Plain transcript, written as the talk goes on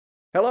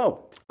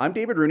Hello, I'm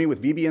David Rooney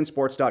with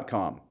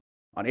VBNSports.com.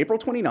 On April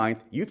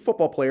 29th, youth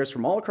football players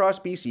from all across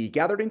BC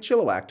gathered in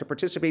Chilliwack to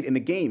participate in the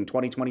Game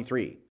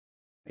 2023,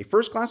 a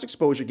first-class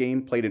exposure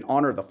game played in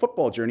honor of the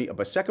football journey of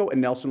Baseco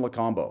and Nelson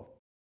Lacombo.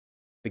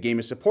 The game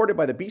is supported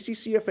by the BC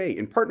CFA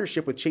in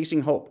partnership with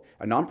Chasing Hope,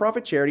 a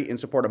nonprofit charity in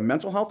support of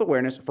mental health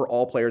awareness for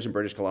all players in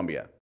British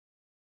Columbia.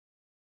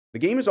 The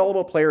game is all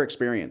about player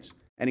experience,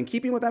 and in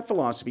keeping with that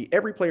philosophy,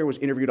 every player was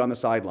interviewed on the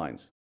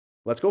sidelines.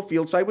 Let's go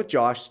fieldside with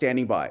Josh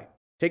standing by.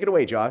 Take it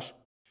away, Josh.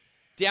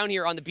 Down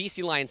here on the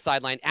BC Lions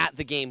sideline at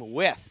the game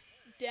with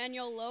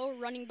Daniel Lowe,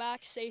 running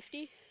back,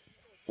 safety.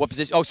 what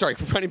position? Oh, sorry,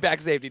 running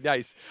back, safety.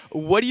 Nice.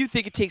 What do you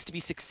think it takes to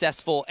be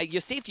successful? Your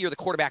safety, you're the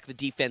quarterback of the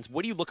defense.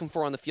 What are you looking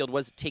for on the field?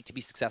 What does it take to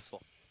be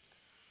successful?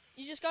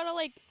 You just gotta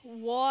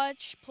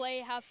watch,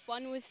 play, have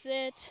fun with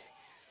it.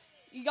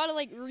 You gotta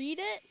read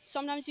it.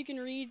 Sometimes you can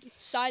read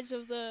sides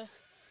of the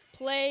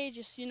play.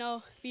 Just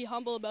be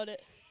humble about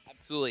it.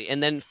 Absolutely.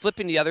 And then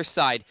flipping to the other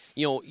side,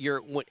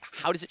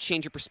 how does it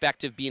change your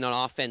perspective being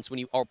on offense when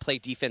you all play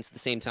defense at the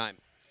same time?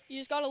 You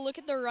just gotta look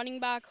at the running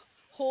back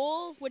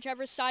hole,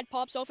 whichever side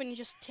pops open, and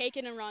just take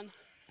it and run.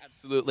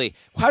 Absolutely.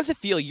 How does it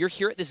feel? You're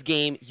here at this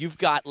game. You've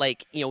got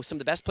some of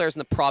the best players in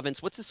the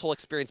province. What's this whole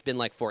experience been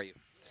like for you?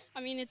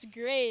 I mean, it's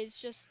great.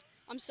 It's just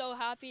I'm so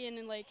happy and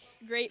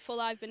grateful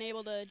I've been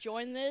able to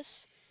join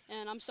this,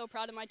 and I'm so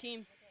proud of my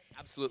team.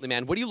 Absolutely,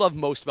 man. What do you love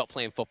most about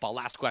playing football?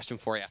 Last question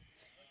for you.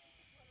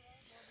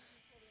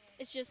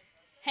 It's just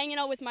hanging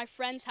out with my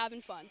friends,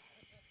 having fun.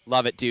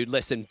 Love it, dude.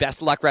 Listen,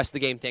 best of luck rest of the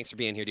game. Thanks for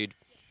being here, dude.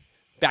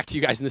 Back to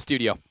you guys in the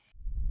studio.